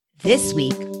This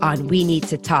week on We Need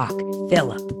to Talk,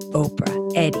 Philip,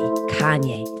 Oprah, Eddie,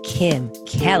 Kanye, Kim,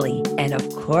 Kelly, and of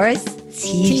course,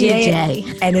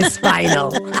 TJ. And his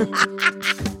final.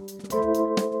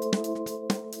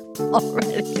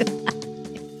 Already.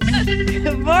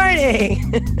 Good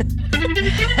morning.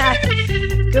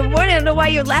 Good morning. I don't know why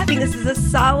you're laughing. This is a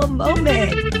solemn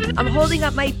moment. I'm holding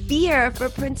up my beer for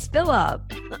Prince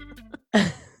Philip.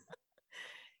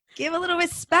 Give a little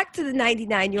respect to the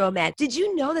 99-year-old man. Did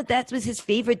you know that was his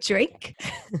favorite drink?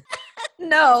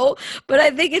 No, but I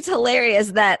think it's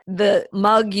hilarious that the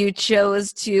mug you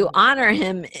chose to honor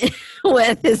him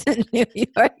with is a New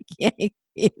York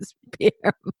Yankees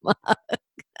beer mug.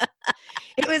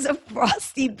 It was a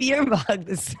frosty beer mug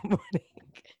this morning.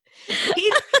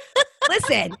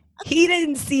 Listen, he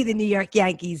didn't see the New York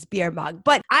Yankees beer mug,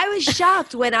 but I was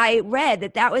shocked when I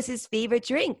read that was his favorite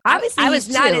drink. Obviously, I was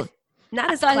not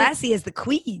as classy as the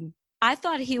Queen. I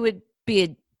thought he would be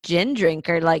a gin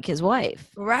drinker like his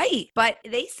wife. Right. But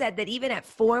they said that even at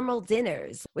formal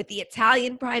dinners with the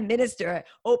Italian prime minister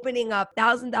opening up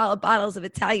 $1,000 bottles of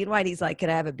Italian wine, he's like, can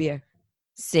I have a beer?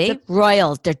 See?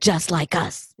 Royals, they're just like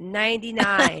us.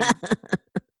 99.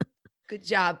 Good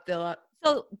job, Philip.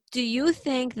 So do you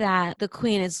think that the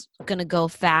Queen is going to go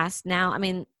fast now? I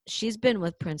mean, she's been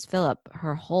with Prince Philip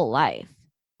her whole life.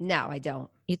 No, I don't.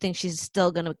 You think she's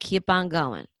still going to keep on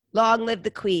going? Long live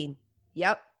the Queen.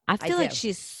 Yep. I feel like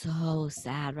she's so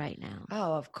sad right now.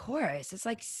 Oh, of course. It's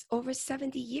like over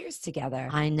 70 years together.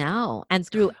 I know. And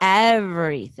through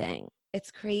everything.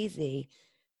 It's crazy.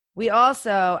 We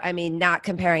also, not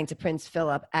comparing to Prince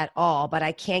Philip at all, but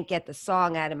I can't get the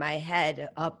song out of my head.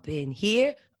 Up in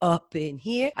here, up in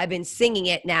here. I've been singing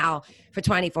it now for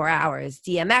 24 hours.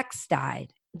 DMX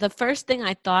died. The first thing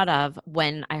I thought of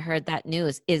when I heard that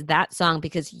news is that song,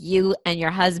 because you and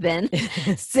your husband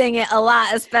sing it a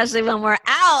lot, especially when we're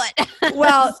out.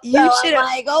 Well, you should have.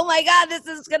 Like, oh my God, this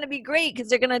is going to be great because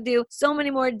they're going to do so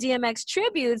many more DMX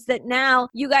tributes that now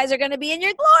you guys are going to be in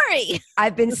your glory.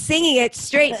 I've been singing it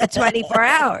straight for 24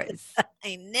 hours.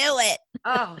 I knew it.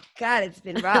 Oh, God, it's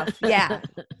been rough. Yeah.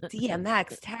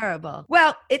 DMX, terrible.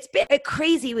 Well, it's been a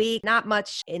crazy week. Not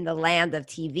much in the land of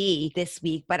TV this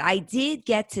week, but I did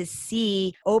get to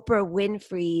see Oprah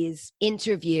Winfrey's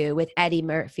interview with Eddie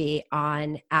Murphy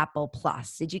on Apple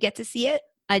Plus. Did you get to see it?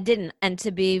 I didn't. And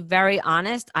to be very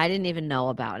honest, I didn't even know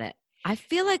about it. I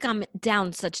feel like I'm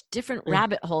down such different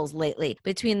rabbit holes lately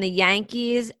between the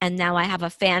Yankees and now I have a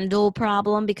FanDuel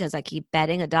problem because I keep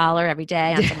betting $1 every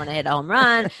day on someone to hit a home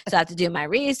run. So I have to do my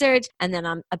research. And then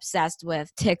I'm obsessed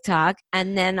with TikTok.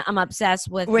 And then I'm obsessed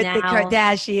with the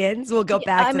Kardashians. We'll go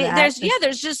back to that.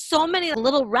 There's just so many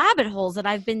little rabbit holes that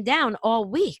I've been down all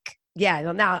week. Yeah,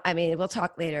 well, now, we'll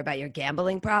talk later about your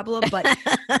gambling problem, but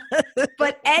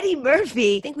but Eddie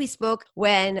Murphy, I think we spoke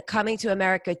when Coming to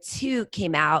America 2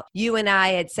 came out. You and I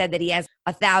had said that he has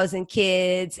 1,000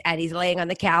 kids and he's laying on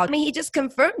the couch. He just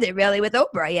confirmed it really with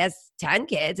Oprah. He has 10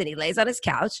 kids and he lays on his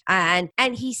couch. And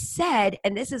he said,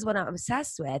 and this is what I'm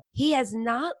obsessed with, he has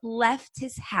not left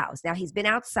his house. Now, he's been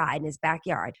outside in his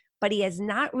backyard, but he has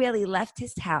not really left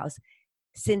his house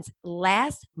since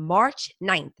last March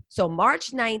 9th. So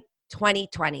March 9th,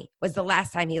 2020 was the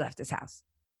last time he left his house.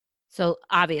 So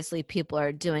obviously people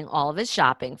are doing all of his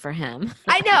shopping for him.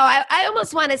 I know. I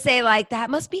almost want to say like, that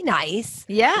must be nice.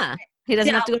 Yeah. He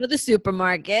doesn't have to go to the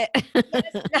supermarket. He has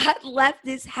not left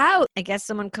his house. I guess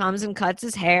someone comes and cuts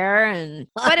his hair.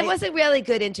 But it was a really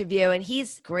good interview and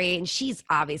he's great and she's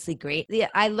obviously great.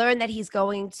 I learned that he's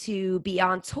going to be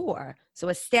on tour. So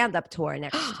a stand-up tour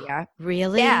next year.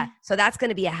 Really? Yeah. So that's going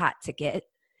to be a hot ticket.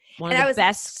 One of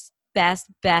the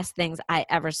best things I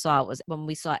ever saw was when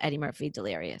we saw Eddie Murphy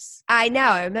Delirious. I know.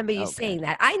 I remember you saying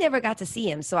that. I never got to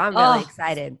see him, so I'm really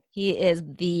excited. He is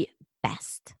the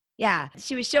best. Yeah.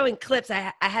 She was showing clips.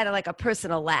 I had a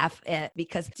personal laugh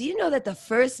because do you know that the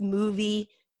first movie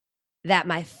that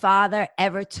my father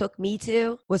ever took me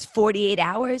to was 48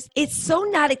 Hours? It's so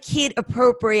not a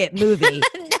kid-appropriate movie.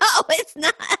 No, it's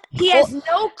not. He has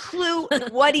no clue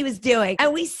what he was doing.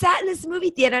 And we sat in this movie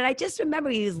theater, and I just remember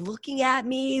he was looking at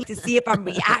me to see if I'm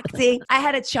reacting. I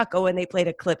had a chuckle when they played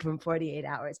a clip from 48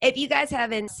 Hours. If you guys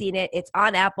haven't seen it, it's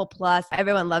on Apple Plus.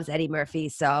 Everyone loves Eddie Murphy,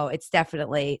 so it's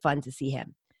definitely fun to see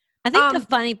him. I think the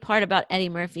funny part about Eddie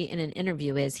Murphy in an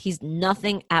interview is he's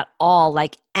nothing at all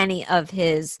like any of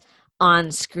his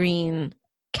on-screen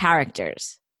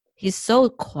characters. He's so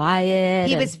quiet.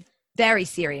 He was very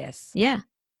serious. Yeah.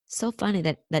 So funny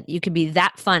that you could be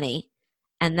that funny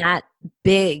and that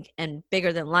big and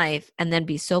bigger than life and then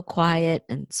be so quiet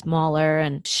and smaller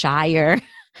and shyer.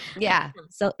 Yeah.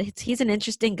 So he's an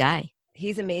interesting guy.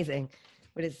 He's amazing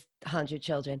with his 100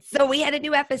 children. So we had a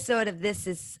new episode of This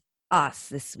Is Us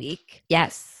this week.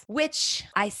 Yes. Which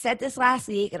I said this last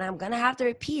week, and I'm going to have to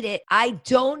repeat it. I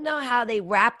don't know how they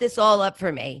wrap this all up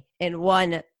for me in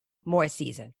one more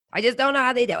season. I just don't know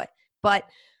how they do it. But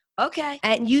okay.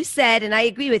 And you said, and I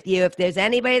agree with you, if there's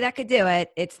anybody that could do it,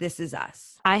 it's This Is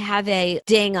Us. I have a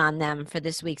ding on them for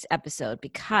this week's episode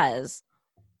because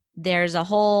there's a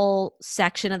whole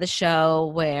section of the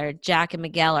show where Jack and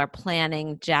Miguel are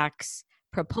planning Jack's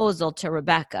proposal to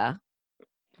Rebecca.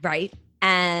 Right.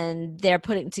 And they're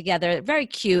putting together, very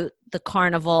cute, the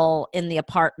carnival in the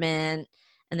apartment.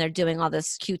 And they're doing all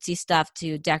this cutesy stuff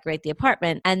to decorate the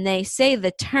apartment. And they say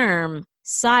the term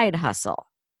side hustle,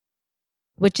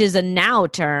 which is a now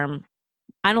term.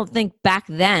 I don't think back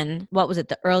then, what was it,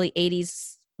 the early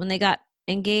 80s when they got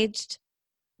engaged?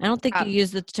 I don't think you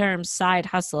used the term side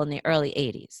hustle in the early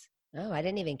 80s. Oh, I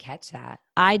didn't even catch that.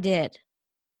 I did.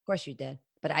 Of course you did,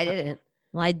 but I didn't.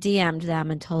 Well, I DM'd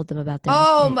them and told them about their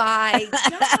Oh mistake.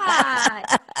 my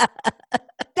God.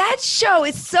 That show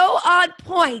is so on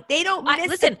point. They don't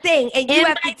miss a thing, and you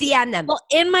have to DM them. Well,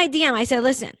 in my DM, I said,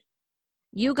 listen,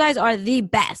 you guys are the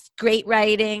best. Great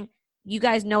writing. You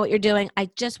guys know what you're doing. I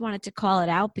just wanted to call it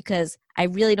out because I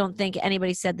really don't think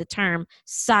anybody said the term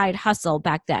side hustle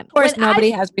back then. Of course, nobody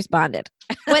has responded.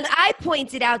 When I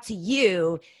pointed out to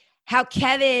you how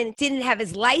Kevin didn't have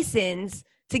his license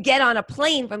to get on a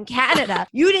plane from Canada,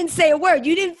 you didn't say a word.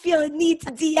 You didn't feel a need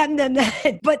to DM them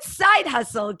then. But side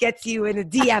hustle gets you in a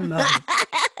DM mode.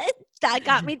 That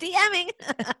got me DMing.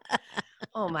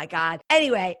 Oh my God.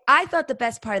 Anyway, I thought the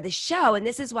best part of the show, and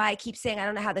this is why I keep saying I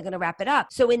don't know how they're going to wrap it up.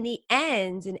 So in the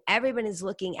end, and everyone is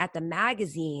looking at the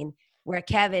magazine where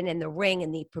Kevin and the ring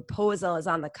and the proposal is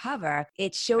on the cover,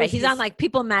 it shows he's on like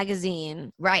People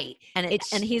magazine. Right. And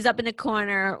he's up in the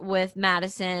corner with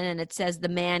Madison and it says the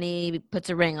Manny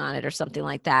puts a ring on it or something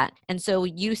like that. And so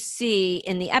you see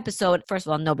in the episode, first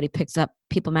of all, nobody picks up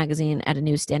People magazine at a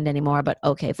newsstand anymore, but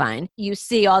okay, fine. You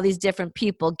see all these different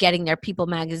people getting their People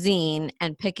magazine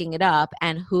and picking it up.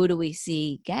 And who do we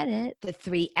see get it? The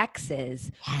 3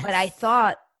 X's. Yes. But I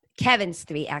thought Kevin's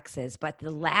 3 X's, but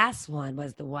the last one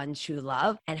was the one true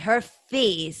love. And her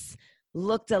face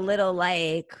looked a little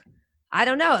like, I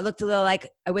don't know, it looked a little like,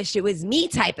 I wish it was me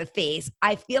type of face.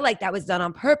 I feel like that was done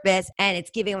on purpose and it's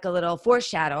giving like a little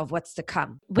foreshadow of what's to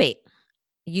come. Wait,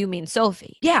 you mean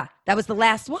Sophie? Yeah, that was the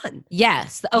last one.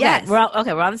 Yes. Okay. Yes. We're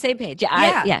on the same page.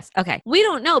 Yeah. Yes. Okay. We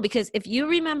don't know because if you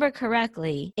remember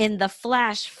correctly, in the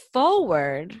flash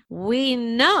forward, we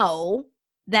know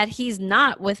that he's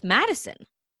not with Madison.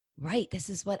 Right. This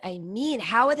is what I mean.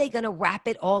 How are they going to wrap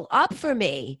it all up for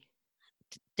me?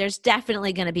 There's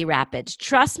definitely going to be wrappage.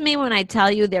 Trust me when I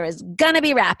tell you there is going to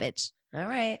be wrappage. All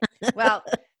right. Well,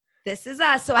 This Is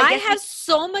Us. So I have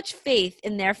so much faith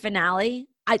in their finale.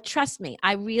 Trust me.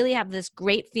 I really have this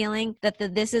great feeling that the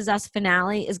This Is Us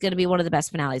finale is going to be one of the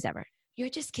best finales ever. You're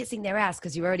just kissing their ass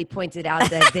because you already pointed out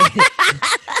that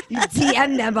you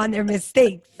DM them on their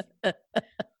mistakes.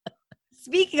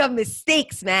 Speaking of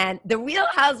mistakes, man, the Real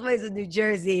Housewives of New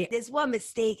Jersey, there's one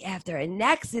mistake after and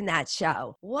next in that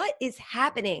show. What is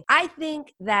happening? I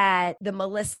think that the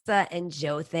Melissa and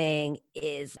Joe thing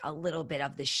is a little bit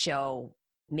of the show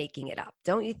making it up.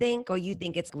 Don't you think? Or you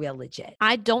think it's real legit?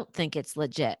 I don't think it's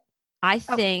legit. I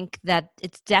think that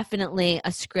it's definitely a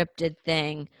scripted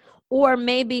thing. Or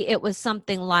maybe it was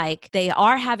something like they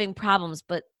are having problems,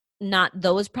 but not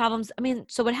those problems. I mean,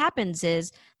 so what happens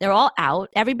is they're all out.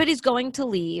 Everybody's going to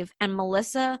leave. And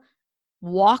Melissa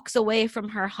walks away from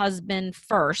her husband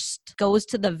first, goes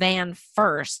to the van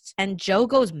first. And Joe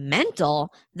goes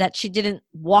mental that she didn't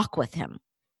walk with him.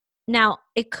 Now,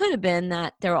 it could have been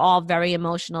that they're all very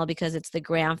emotional because it's the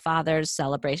grandfather's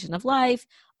celebration of life.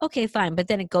 Okay, fine. But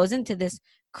then it goes into this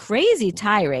crazy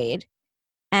tirade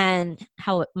and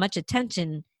how much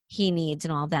attention he needs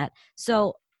and all that.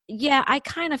 So yeah, I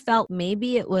kind of felt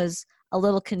maybe it was a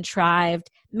little contrived,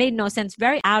 made no sense,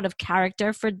 very out of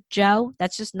character for Joe.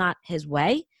 That's just not his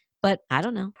way, but I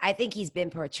don't know. I think he's been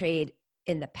portrayed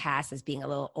in the past as being a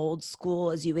little old school,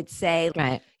 as you would say,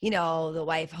 right? You know, the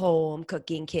wife home,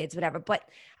 cooking, kids, whatever. But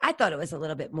I thought it was a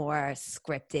little bit more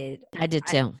scripted. I did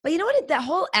too. But you know what? The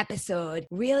whole episode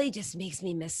really just makes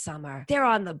me miss summer. They're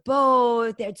on the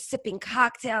boat. They're sipping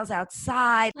cocktails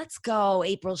outside. Let's go,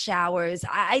 April showers.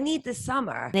 I need the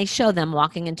summer. They show them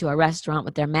walking into a restaurant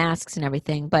with their masks and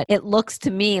everything. But it looks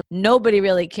to me, nobody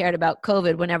really cared about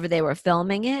COVID whenever they were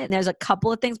filming it. And there's a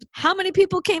couple of things. How many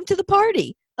people came to the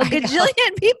party? A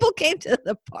gajillion people came to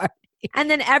the party.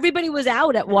 And then everybody was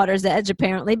out at Water's Edge,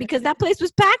 apparently, because that place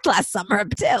was packed last summer,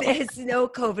 too. There's no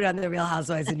COVID on the Real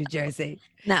Housewives of New Jersey.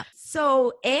 No.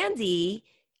 So Andy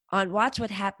on Watch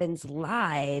What Happens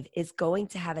Live is going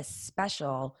to have a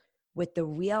special with the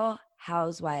Real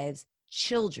Housewives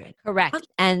children. Correct.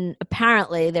 And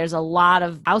apparently there's a lot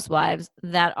of housewives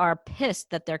that are pissed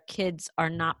that their kids are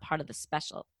not part of the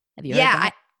special. Have you heard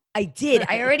that? I did.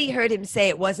 I already heard him say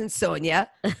it wasn't Sonia.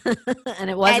 And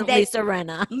it wasn't Lisa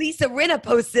Rinna. Lisa Rinna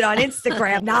posted on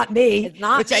Instagram, not me. It's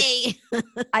not me.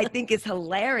 I think is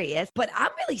hilarious. But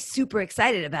I'm really super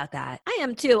excited about that. I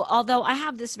am too. Although I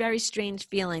have this very strange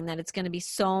feeling that it's going to be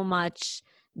so much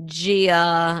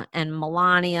Gia and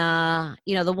Melania,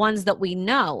 the ones that we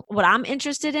know. What I'm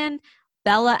interested in,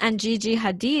 Bella and Gigi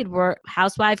Hadid were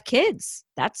housewife kids.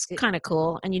 That's kind of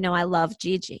cool. And I love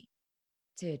Gigi.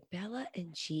 Dude, Bella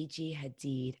and Gigi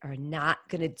Hadid are not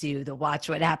going to do the Watch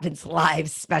What Happens Live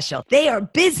special. They are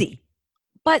busy.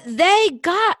 But they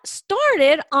got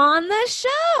started on the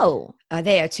show.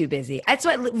 They are too busy. That's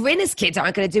what Rinna's kids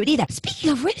aren't going to do it either.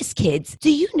 Speaking of Rinna's kids,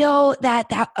 do you know that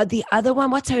the other one,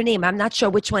 what's her name? I'm not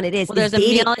sure which one it is. Well,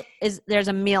 there's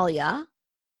Amelia,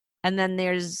 and then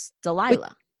there's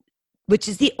Delilah. Which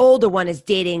is the older one is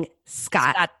dating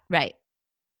Scott. Right.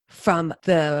 From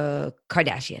the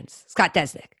Kardashians, Scott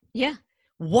Desnick. Yeah.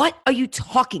 What are you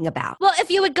talking about? Well,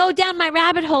 if you would go down my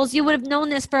rabbit holes, you would have known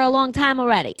this for a long time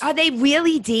already. Are they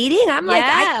really dating? I'm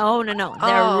no.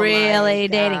 They're really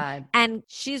dating. And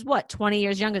she's 20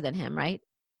 years younger than him, right?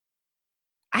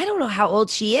 I don't know how old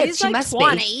she is. She must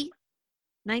 20. Be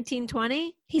 19,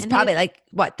 20. He's probably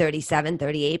 37,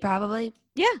 38 probably.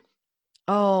 Yeah.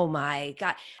 Oh my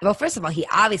God. Well, first of all, he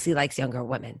obviously likes younger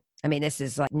women. I mean, this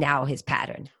is now his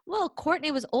pattern. Well, Courtney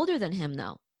was older than him,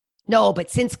 though. No, but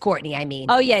since Courtney, I mean.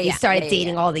 Oh, yeah, He started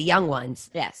dating all the young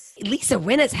ones. Yes. Lisa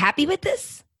Rinna's happy with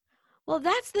this? Well,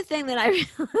 that's the thing that I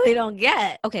really don't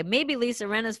get. Okay, maybe Lisa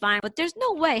Rinna's fine, but there's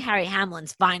no way Harry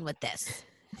Hamlin's fine with this.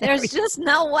 There's just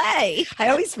no way. I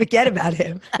always forget about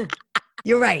him.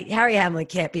 You're right. Harry Hamlin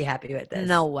can't be happy with this.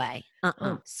 No way.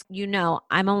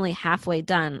 I'm only halfway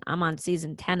done. I'm on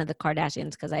season 10 of the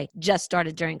Kardashians because I just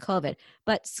started during COVID.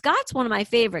 But Scott's one of my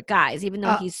favorite guys, even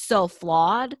though he's so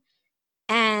flawed.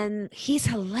 And he's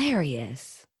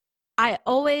hilarious. I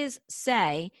always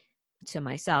say to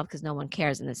myself, because no one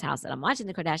cares in this house that I'm watching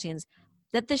the Kardashians,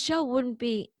 that the show wouldn't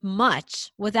be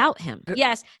much without him.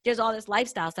 Yes, there's all this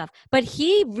lifestyle stuff, but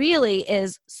he really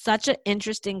is such an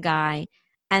interesting guy.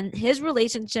 And his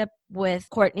relationship with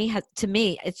Courtney, to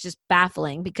me, it's just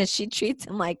baffling because she treats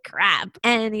him like crap.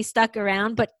 And he stuck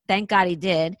around, but thank God he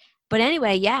did. But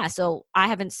anyway, yeah, so I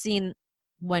haven't seen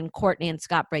when Courtney and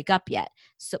Scott break up yet.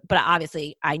 So, but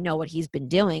obviously I know what he's been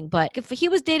doing. But if he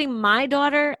was dating my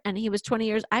daughter and he was 20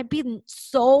 years, I'd be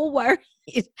so worried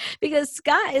because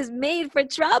Scott is made for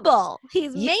trouble.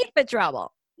 He's made for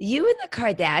trouble. You and the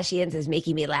Kardashians is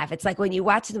making me laugh. It's like when you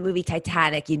watch the movie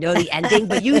Titanic, you know the ending,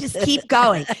 but you just keep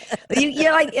going.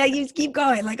 You're like, you just keep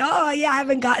going. Like, oh, yeah, I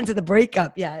haven't gotten to the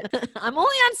breakup yet. I'm only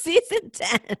on season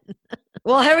 10.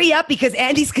 Well, hurry up because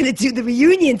Andy's going to do the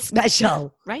reunion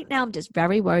special. Right now, I'm just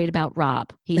very worried about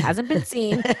Rob. He hasn't been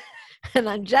seen, and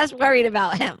I'm just worried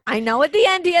about him. I know at the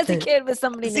end he has a kid with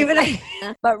somebody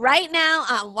but right now,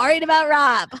 I'm worried about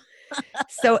Rob.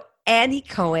 So Andy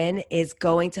Cohen is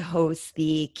going to host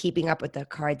the Keeping Up with the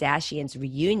Kardashians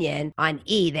reunion on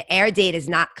E! The air date has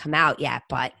not come out yet,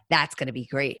 but that's going to be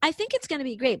great. I think it's going to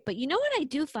be great. But you know what I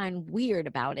do find weird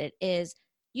about it is,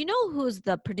 you know who's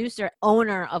the producer,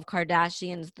 owner of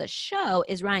Kardashians, the show,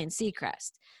 is Ryan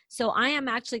Seacrest. So I am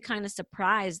actually kind of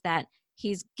surprised that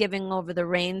he's giving over the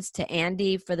reins to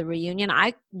Andy for the reunion.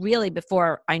 I really,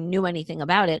 before I knew anything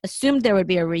about it, assumed there would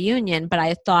be a reunion, but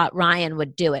I thought Ryan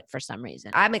would do it for some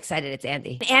reason. I'm excited it's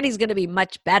Andy. Andy's going to be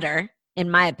much better, in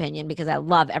my opinion, because I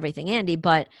love everything Andy,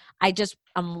 but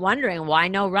I'm wondering why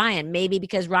no Ryan? Maybe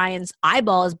because Ryan's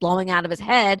eyeball is blowing out of his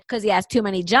head because he has too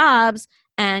many jobs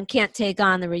and can't take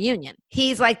on the reunion.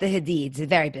 He's like the Hadids,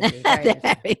 very busy.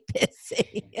 Very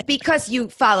busy. Because you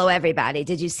follow everybody.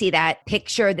 Did you see that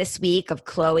picture this week of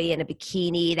Khloe in a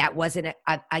bikini that wasn't,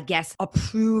 I guess,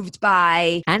 approved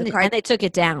by and they took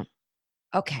it down.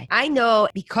 Okay. I know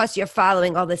because you're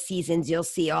following all the seasons, you'll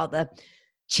see all the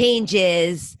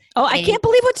changes. Oh, I can't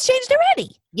believe what's changed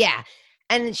already. Yeah.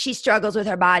 And she struggles with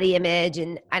her body image,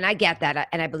 and I get that,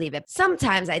 and I believe it.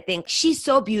 Sometimes I think she's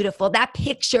so beautiful. That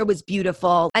picture was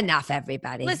beautiful. Enough,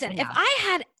 everybody. Listen, if I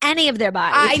had any of their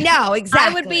bodies. I know,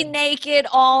 exactly. I would be naked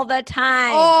all the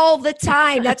time. All the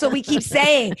time. That's what we keep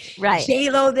saying. Right.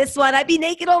 J-Lo, this one. I'd be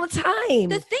naked all the time.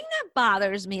 The thing that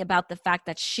bothers me about the fact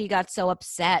that she got so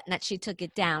upset and that she took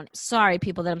it down. Sorry,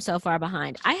 people, that I'm so far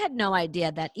behind. I had no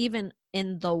idea that even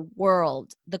in the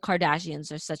world, the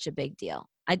Kardashians are such a big deal.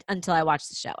 Until I watched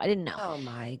the show. I didn't know. Oh,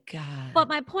 my God. But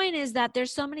my point is that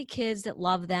there's so many kids that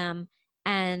love them.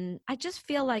 And I just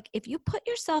feel like if you put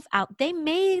yourself out, they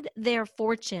made their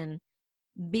fortune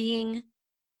being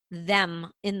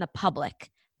them in the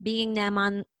public, being them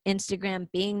on Instagram,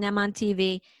 being them on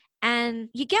TV. And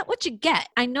you get what you get.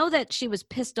 I know that she was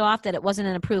pissed off that it wasn't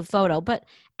an approved photo, but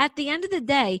at the end of the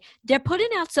day, they're putting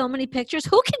out so many pictures.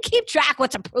 Who can keep track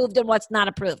what's approved and what's not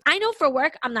approved? I know for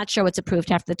work, I'm not sure what's approved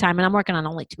half the time, and I'm working on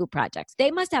only 2 projects.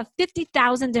 They must have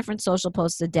 50,000 different social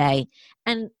posts a day,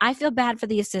 and I feel bad for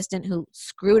the assistant who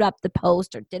screwed up the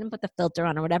post or didn't put the filter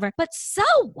on or whatever. But so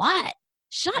what?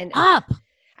 Shut up.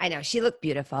 I know. She looked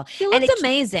beautiful. She looked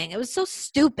amazing. It was so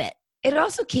stupid. It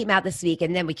also came out this week,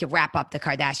 and then we could wrap up the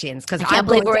Kardashians because I can't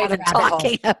believe we're even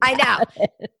talking about I know.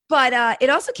 it. But it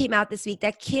also came out this week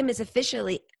that Kim is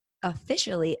officially a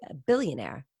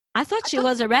billionaire. I thought she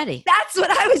was already. That's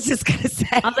what I was just going to say.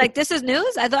 I was like, this is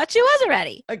news? I thought she was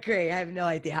already. Agree. I have no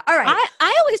idea. All right.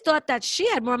 I always thought that she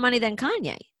had more money than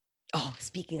Kanye. Oh,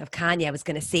 speaking of Kanye, I was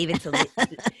going to save it till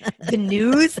the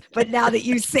news. But now that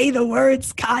you say the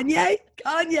words Kanye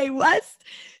West.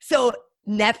 So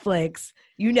Netflix,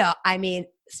 I mean,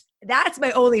 that's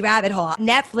my only rabbit hole.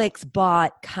 Netflix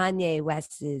bought Kanye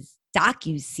West's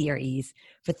docuseries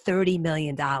for $30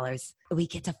 million. We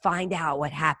get to find out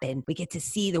what happened. We get to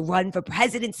see the run for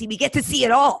presidency. We get to see it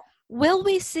all. Will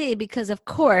we see? Because, of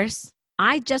course,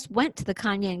 I just went to the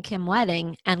Kanye and Kim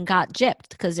wedding and got gypped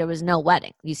because there was no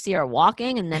wedding. You see her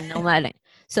walking and then no wedding.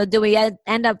 So do we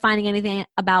end up finding anything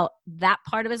about that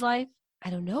part of his life?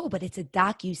 I don't know, but it's a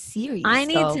docuseries. I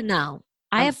need to know.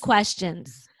 I have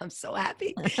questions. I'm so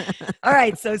happy. All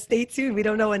right, so stay tuned. We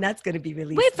don't know when that's going to be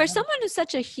released. Wait, for someone who's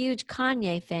such a huge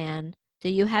Kanye fan, do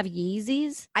you have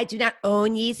Yeezys? I do not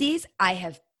own Yeezys. I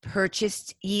have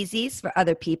purchased Yeezys for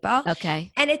other people.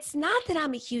 Okay. And it's not that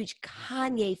I'm a huge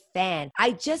Kanye fan.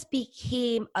 I just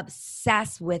became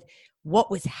obsessed with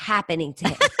what was happening to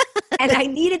him. And I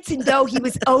needed to know he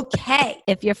was okay.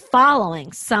 If you're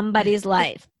following somebody's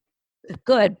life,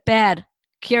 good, bad,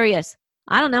 curious,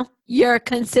 I don't know, you're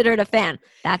considered a fan.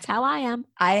 That's how I am.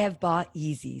 I have bought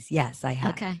Yeezys. Yes, I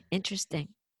have. Okay, interesting.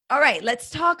 All right, let's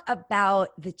talk about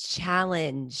the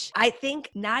challenge. I think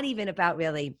not even about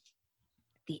really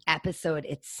the episode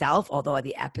itself, although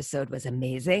the episode was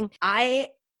amazing. I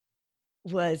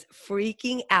was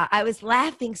freaking out. I was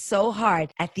laughing so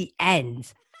hard at the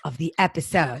end of the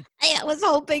episode. I was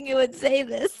hoping you would say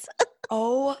this.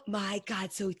 Oh my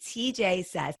God. So TJ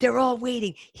says, they're all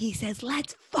waiting. He says,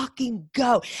 let's fucking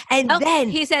go. And then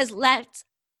he says, let's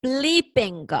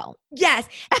bleeping go. Yes.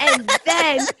 And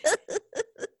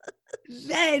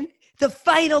then the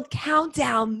final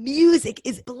countdown music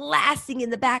is blasting in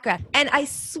the background. And I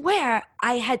swear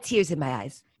I had tears in my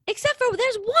eyes. Except for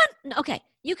there's one. Okay,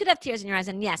 you could have tears in your eyes.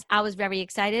 And yes, I was very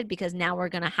excited because now we're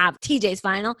going to have TJ's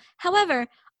final. However,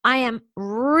 I am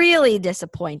really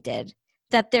disappointed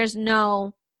that there's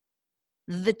no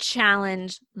the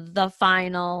challenge, the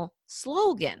final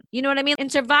slogan. You know what I mean? In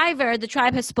Survivor, the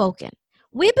tribe has spoken.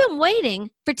 We've been waiting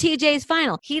for TJ's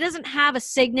final. He doesn't have a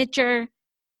signature.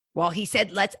 Well, he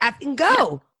said, let's effing go.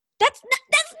 No, that's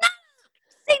not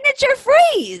signature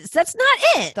phrase. That's not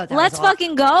it. Let's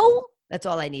fucking go. That's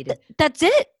all I needed. That's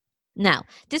it. No,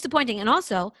 disappointing. And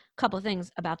also, a couple of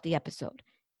things about the episode.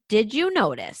 Did you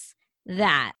notice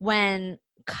that when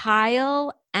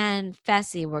Kyle and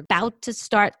Fessy were about to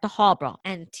start the hall brawl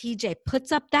and TJ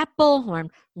puts up that bullhorn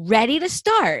ready to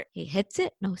start, he hits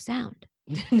it, no sound.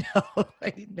 No, I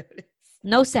didn't notice.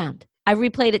 No sound. I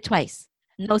replayed it twice.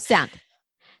 No sound.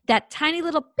 That tiny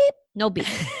little beep, no beep.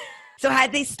 So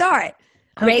how'd they start?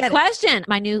 Great question.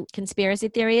 My new conspiracy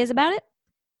theory is about it.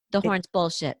 The horn's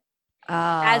bullshit.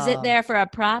 As it there for a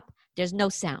prop, there's no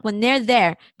sound. When they're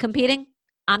there competing,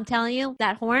 I'm telling you,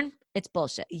 that horn, it's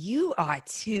bullshit. You are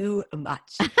too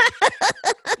much.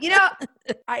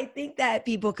 I think that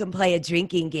people can play a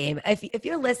drinking game. If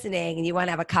you're listening and you want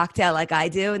to have a cocktail like I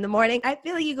do in the morning, I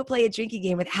feel like you could play a drinking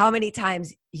game with how many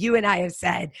times you and I have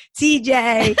said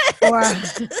TJ or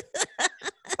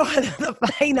the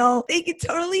final. They could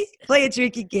totally play a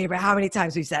drinking game for how many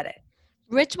times we've said it.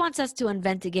 Rich wants us to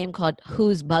invent a game called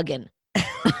Who's Buggin'.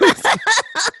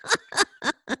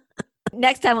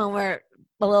 Next time when we're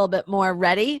a little bit more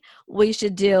ready, we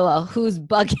should do a Who's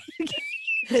Buggin'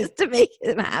 just to make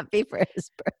him happy for his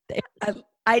birthday.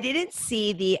 I didn't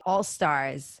see the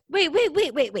All-Stars. Wait.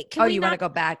 You want to go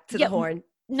back to the horn?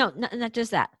 No, not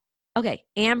just that. Okay,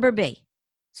 Amber B.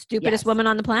 Stupidest woman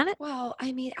on the planet? Well,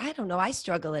 I mean, I don't know. I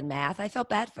struggle in math. I felt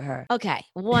bad for her. Okay,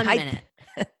 1 minute.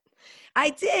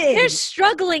 I did. They're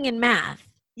struggling in math.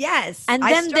 Yes. And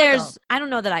then I don't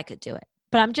know that I could do it,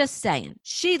 but I'm just saying,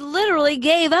 she literally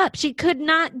gave up. She could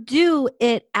not do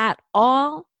it at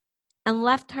all and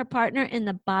left her partner in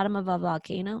the bottom of a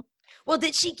volcano. Well,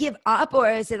 did she give up, or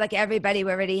is it like everybody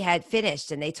already had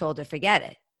finished and they told her forget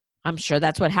it? I'm sure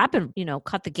that's what happened.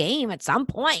 Cut the game at some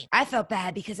point. I felt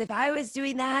bad because if I was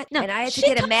doing that No, and I had to she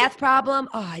get a told math problem,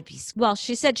 I'd be Well,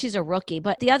 she said she's a rookie,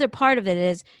 but the other part of it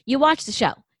is you watch the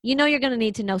show. You know you're going to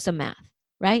need to know some math,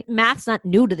 right? Math's not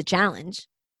new to the challenge.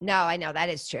 No, I know. That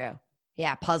is true.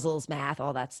 Yeah, puzzles, math,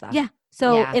 all that stuff. Yeah.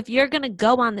 So Yeah. if you're going to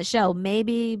go on the show,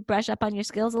 maybe brush up on your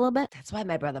skills a little bit. That's why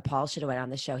my brother Paul should have went on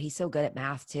the show. He's so good at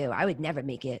math too. I would never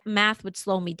make it. Math would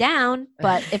slow me down,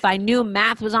 but if I knew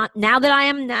math was on, now that I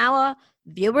am now a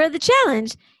viewer of the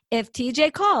challenge, if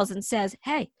TJ calls and says,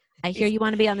 hey, I hear you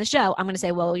want to be on the show, I'm going to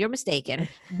say, well, you're mistaken,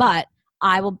 but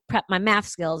I will prep my math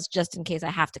skills just in case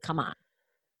I have to come on.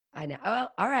 I know. Oh,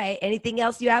 all right. Anything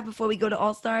else you have before we go to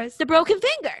All Stars? The broken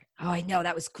finger. Oh, I know.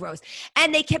 That was gross.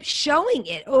 And they kept showing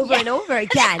it over and over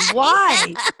again.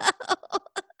 Why?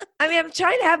 I mean, I'm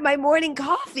trying to have my morning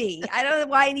coffee. I don't know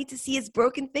why I need to see his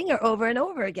broken finger over and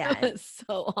over again. That was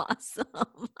so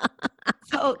awesome.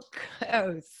 So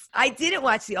gross. I didn't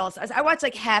watch the All Stars. I watched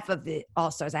like half of the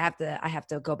All Stars. I have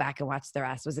to go back and watch the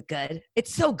rest. Was it good?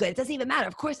 It's so good. It doesn't even matter.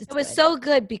 Of course it was good. So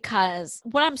good because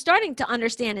what I'm starting to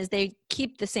understand is they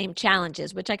keep the same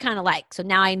challenges, which I kind of like. So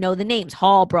now I know the names,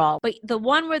 Hall Brawl. But the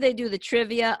one where they do the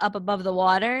trivia up above the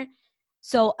water.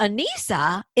 So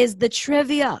Anissa is the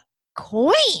trivia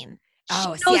queen.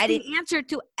 Oh, she knows the answer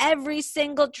to every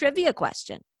single trivia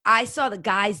question. I saw the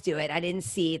guys do it. I didn't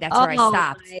see. That's where I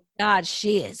stopped. Oh my God,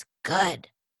 she is good.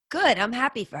 Good. I'm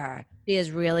happy for her. She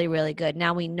is really, really good.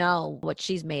 Now we know what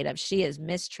she's made of. She is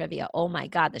Miss Trivia. Oh my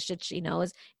God, the shit she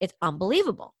knows, it's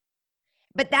unbelievable.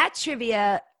 But that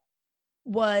trivia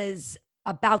was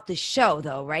about the show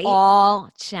though, right? All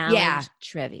challenge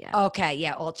trivia. Okay,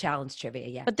 yeah, all challenge trivia,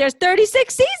 yeah. But there's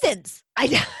 36 seasons. I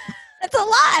know. That's a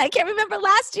lot. I can't remember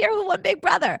last year who won Big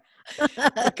Brother.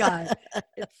 Oh God,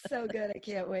 it's so good. I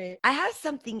can't wait. I have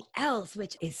something else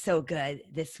which is so good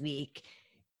this week.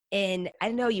 And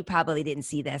I know you probably didn't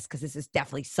see this because this is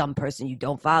definitely some person you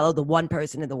don't follow, the one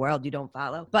person in the world you don't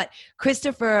follow. But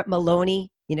Christopher Meloni,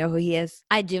 you know who he is?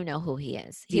 I do know who he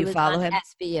is. Do you follow him?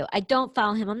 SVU. I don't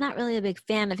follow him. I'm not really a big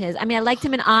fan of his. I mean, I liked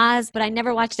him in Oz, but I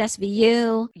never watched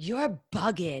SVU. You're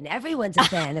bugging. Everyone's a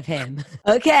fan of him.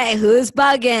 Okay, who's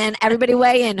bugging? Everybody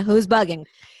weigh in. Who's bugging?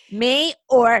 Me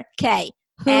or Kay?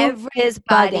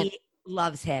 Everybody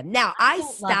loves him. Now,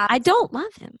 I don't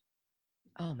love him.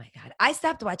 Oh my God. I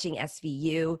stopped watching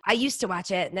SVU. I used to watch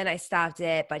it and then I stopped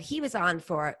it, but he was on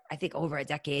for, I think, over a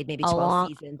decade, maybe 12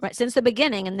 seasons. Right, since the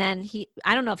beginning. And then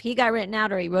I don't know if he got written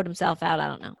out or he wrote himself out. I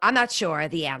don't know. I'm not sure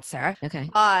the answer. Okay.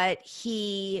 But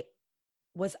he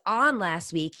was on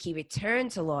last week. He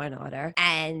returned to Law and Order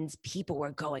and people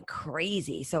were going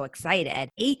crazy. So excited.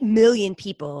 8 million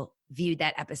people viewed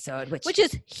that episode, which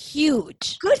is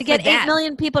huge. Good to get 8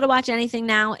 million people to watch anything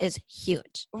now is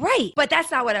huge. Right. But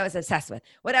that's not what I was obsessed with.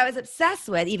 What I was obsessed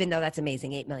with, even though that's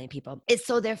amazing, 8 million people, is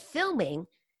so they're filming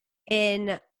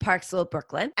in Park Slope,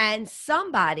 Brooklyn, and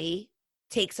somebody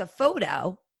takes a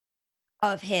photo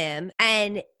of him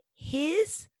and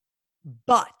his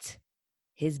butt,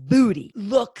 his booty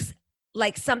looks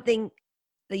like something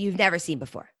that you've never seen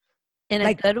before. In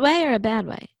a good way or a bad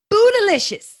way?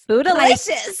 Bootylicious.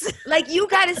 Bootylicious. Like you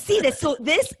got to see this. So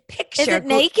this picture. Is it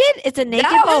naked? It's a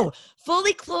naked No.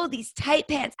 Fully clothed, these tight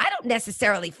pants. I don't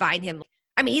necessarily find him.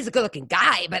 I mean, he's a good looking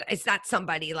guy, but it's not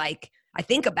somebody like I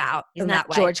think about. He's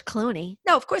not George Clooney.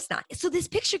 No, of course not. So this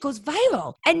picture goes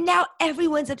viral. And now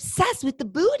everyone's obsessed with the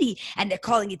booty. And they're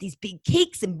calling it these big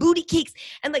cakes and booty cakes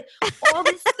and like all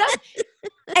this stuff.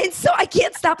 And so I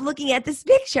can't stop looking at this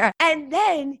picture. And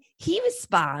then he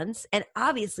responds, and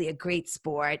obviously a great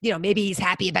sport. You know, maybe he's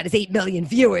happy about his 8 million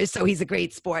viewers, so he's a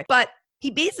great sport. But he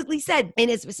basically said in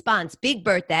his response, big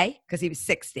birthday, because he was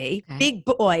 60, okay. Big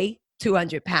boy,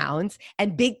 200 pounds,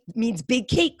 and big means big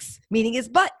cakes, meaning his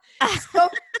butt. So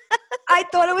I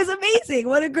thought it was amazing.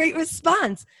 What a great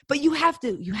response. But you have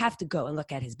to go and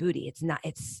look at his booty.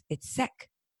 It's sick.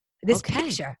 This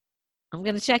picture. I'm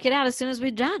going to check it out as soon as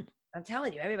we're done. I'm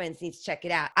telling you, everybody needs to check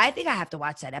it out. I think I have to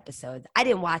watch that episode. I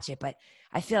didn't watch it, but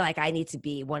I feel like I need to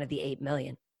be one of the 8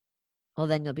 million. Well,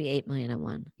 then you'll be 8 million and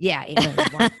one. Yeah, 8 million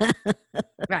and one.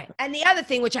 Right. And the other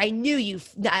thing, which I knew you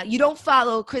don't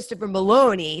follow Christopher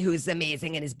Meloni, who's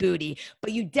amazing in his booty,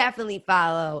 but you definitely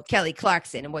follow Kelly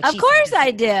Clarkson and what she said. Of course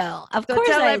I do. Of course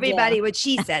tell everybody what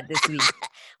she said this week.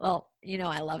 Well, you know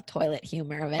I love toilet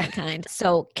humor of any kind.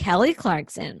 So Kelly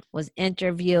Clarkson was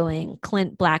interviewing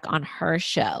Clint Black on her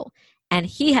show, and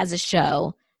he has a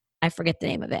show I forget the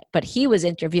name of it, but he was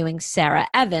interviewing Sarah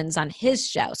Evans on his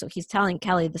show. So he's telling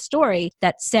Kelly the story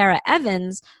that Sarah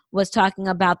Evans was talking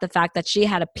about the fact that she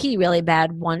had to pee really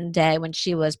bad one day when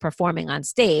she was performing on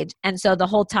stage. And so the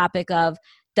whole topic of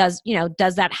does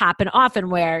that happen often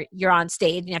where you're on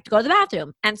stage and you have to go to the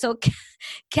bathroom? And so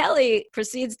Kelly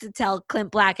proceeds to tell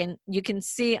Clint Black, and you can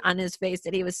see on his face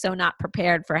that he was so not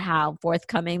prepared for how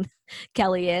forthcoming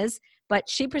Kelly is. But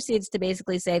she proceeds to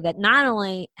basically say that not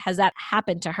only has that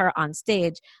happened to her on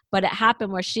stage, but it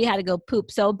happened where she had to go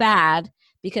poop so bad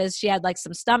because she had like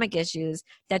some stomach issues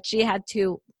that she had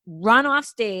to run off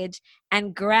stage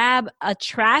and grab a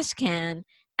trash can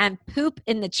and poop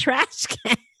in the trash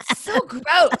can. So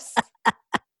gross.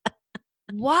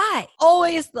 Why?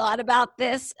 Always thought about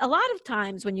this. A lot of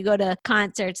times when you go to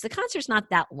concerts, the concert's not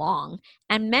that long.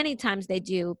 And many times they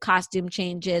do costume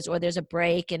changes or there's a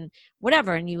break and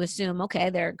whatever. And you assume, okay,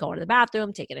 they're going to the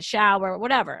bathroom, taking a shower,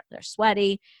 whatever. They're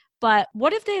sweaty. But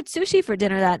what if they had sushi for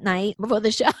dinner that night before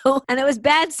the show and it was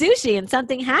bad sushi and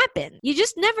something happened? You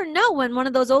just never know when one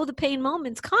of those the pain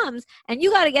moments comes and you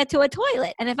got to get to a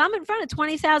toilet. And if I'm in front of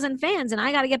 20,000 fans and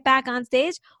I got to get back on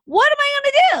stage, what am I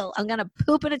going to do? I'm going to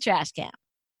poop in a trash can.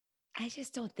 I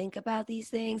just don't think about these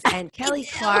things. And Kelly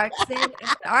Clarkson,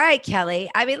 all right, Kelly.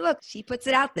 I mean, look, she puts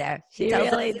it out there. She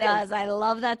really does. I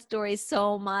love that story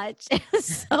so much.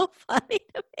 It's so funny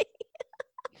to me.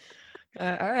 All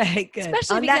right, good.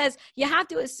 Especially because you have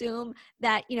to assume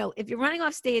that, if you're running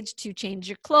off stage to change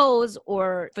your clothes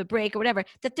or for break or whatever,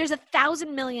 that there's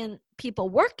 1,000 million people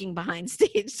working behind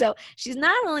stage. So she's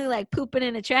not only like pooping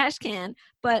in a trash can,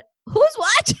 but who's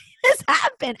watching this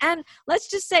happen? And let's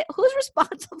just say, who's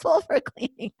responsible for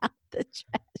cleaning out the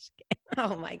trash can?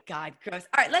 Oh my God, gross.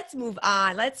 All right, let's move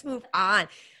on.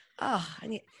 Oh,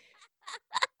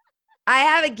 I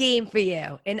have a game for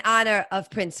you in honor of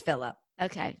Prince Philip.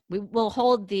 Okay. We will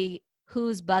hold the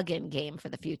who's bugging game for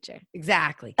the future.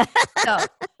 Exactly. So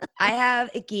I have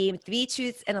a game, 3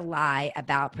 truths and a lie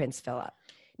about Prince Philip.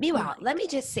 Meanwhile, let me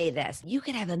just say this. You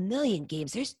could have a million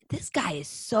games. This guy is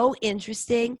so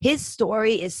interesting. His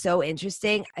story is so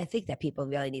interesting. I think that people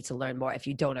really need to learn more if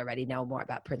you don't already know more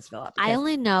about Prince Philip. I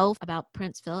only know about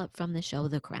Prince Philip from the show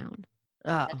The Crown.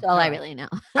 Oh, that's all I really know.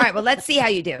 All right. Well, let's see how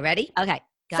you do. Ready? Okay.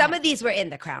 Some of these were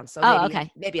in The Crown. So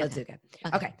maybe you'll do good.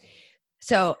 Okay.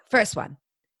 So first one,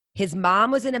 his mom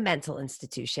was in a mental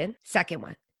institution. Second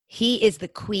one, he is the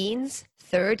Queen's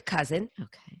third cousin.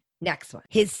 Okay. Next one,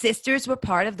 his sisters were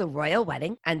part of the royal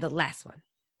wedding. And the last one,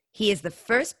 he is the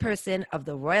first person of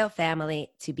the royal family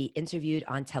to be interviewed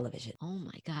on television. Oh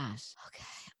my gosh. Okay.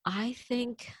 I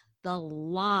think the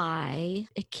lie,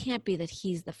 it can't be that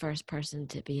he's the first person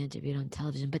to be interviewed on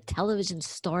television, but television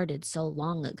started so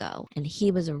long ago and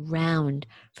he was around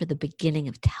for the beginning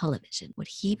of television. Would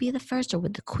he be the first or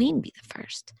would the Queen be the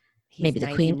first? He's maybe the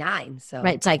 99, Queen. So.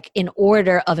 Right. It's like in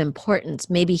order of importance.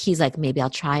 Maybe he's like, maybe I'll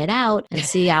try it out and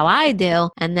see how I do.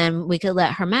 And then we could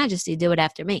let Her Majesty do it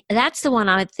after me. That's the one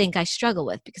I think I struggle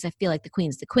with because I feel like the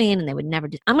Queen's the Queen and they would never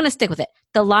do. I'm going to stick with it.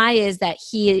 The lie is that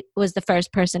he was the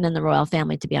first person in the royal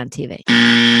family to be on TV.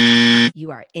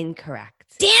 You are incorrect.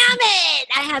 Damn it!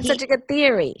 I had such a good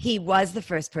theory. He was the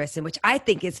first person, which I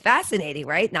think is fascinating,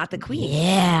 right? Not the Queen.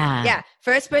 Yeah. Yeah.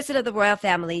 First person of the royal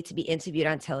family to be interviewed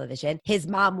on television. His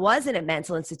mom was in a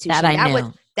mental institution. That I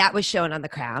knew. That was shown on The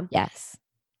Crown. Yes.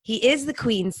 He is the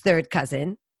Queen's third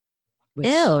cousin.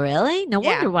 Ew, really? No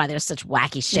wonder why there's such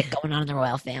wacky shit going on in the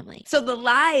royal family. So the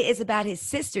lie is about his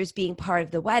sisters being part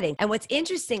of the wedding. And what's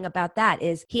interesting about that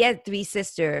is he had 3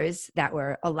 sisters that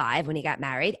were alive when he got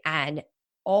married, and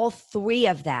all 3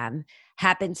 of them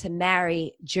happened to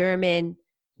marry German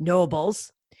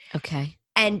nobles. Okay.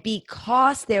 And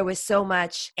because there was so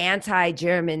much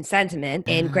anti-German sentiment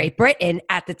in Great Britain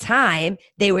at the time,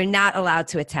 they were not allowed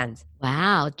to attend.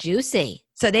 Wow, juicy.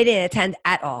 So they didn't attend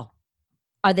at all.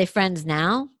 Are they friends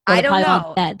now? I don't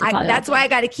know. That's why I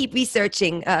got to keep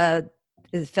researching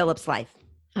Philip's life.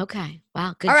 Okay.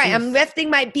 Wow. Good. All right. I'm lifting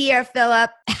my beer, Philip,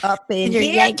 up in your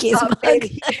here. Yankees mug.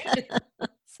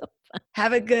 So fun.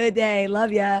 Have a good day.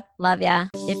 Love ya. Love ya.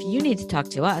 If you need to talk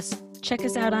to us, check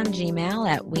us out on Gmail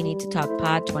at we need to talk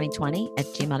pod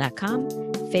 2020@gmail.com.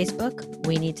 Facebook,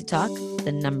 we need to talk,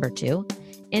 the number 2.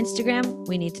 Instagram,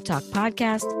 we need to talk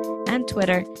podcast, and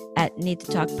Twitter at need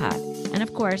to talk pod. And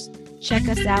of course, check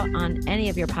us out on any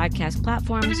of your podcast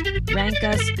platforms. Rank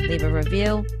us, leave a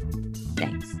review.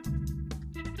 Thanks.